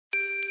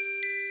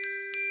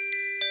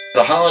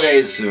The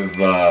holidays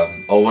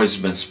have always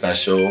been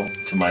special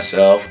to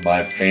myself,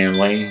 my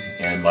family,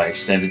 and my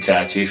extended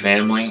tattoo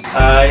family.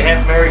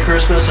 Happy Merry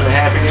Christmas and a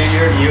Happy New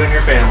Year to you and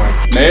your family.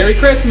 Merry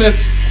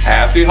Christmas!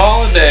 Happy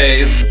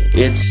Holidays!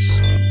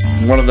 It's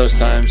one of those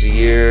times a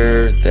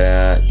year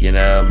that, you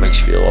know,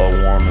 makes you feel all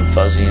warm and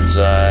fuzzy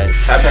inside.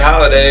 Happy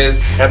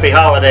Holidays! Happy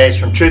Holidays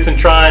from Truth and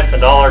Triumph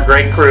and all our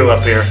great crew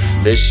up here.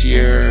 This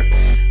year,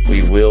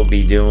 we will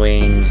be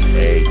doing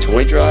a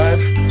toy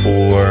drive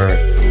for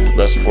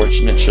less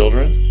fortunate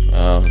children.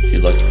 If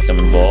you'd like to become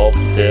involved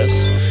with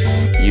this,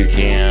 you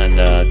can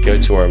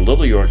go to our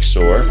Little York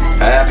store.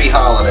 Happy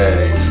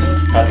Holidays!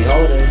 Happy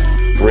Holidays.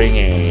 Bring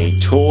a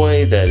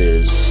toy that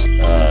is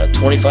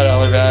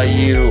 $25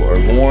 value or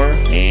more,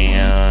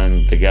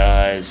 and the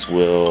guys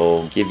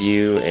will give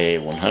you a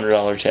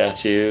 $100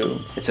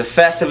 tattoo. It's a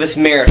Festivus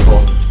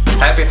miracle.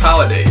 Happy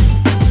Holidays!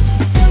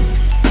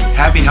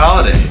 Happy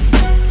Holidays!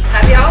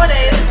 Happy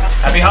Holidays!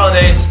 Happy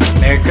Holidays.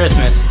 Merry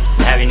Christmas.